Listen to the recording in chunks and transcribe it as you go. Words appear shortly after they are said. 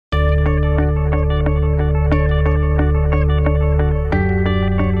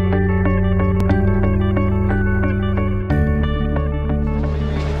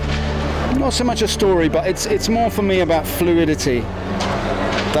not so much a story, but it's more for me about fluidity.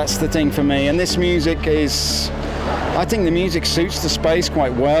 That's the thing for me. And this music is, I think the music suits the space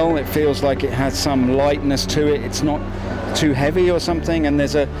quite well. It feels like it has some lightness to it. It's not too heavy or something, and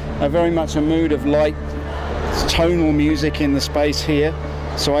there's a very much a mood of light tonal music in the space here.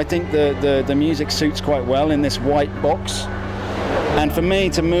 So I think the music suits quite well in this white box. And for me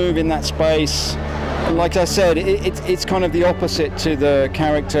to move in that space, like I said, it's kind of the opposite to the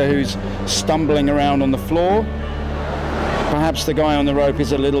character who's stumbling around on the floor. Perhaps the guy on the rope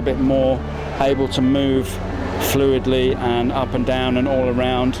is a little bit more able to move fluidly and up and down and all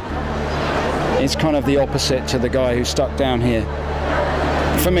around. It's kind of the opposite to the guy who's stuck down here.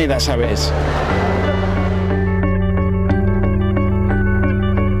 For me, that's how it is.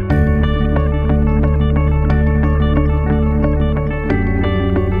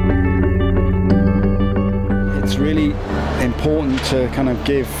 It's really important to kind of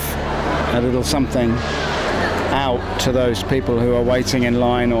give a little something out to those people who are waiting in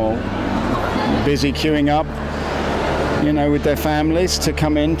line or busy queuing up, you know, with their families, to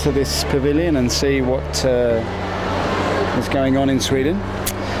come into this pavilion and see what is going on in Sweden.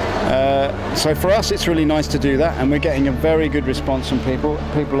 So for us, it's really nice to do that, and we're getting a very good response from people.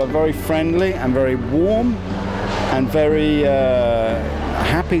 People are very friendly and very warm and very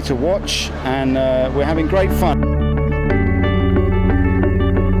happy to watch, and we're having great fun.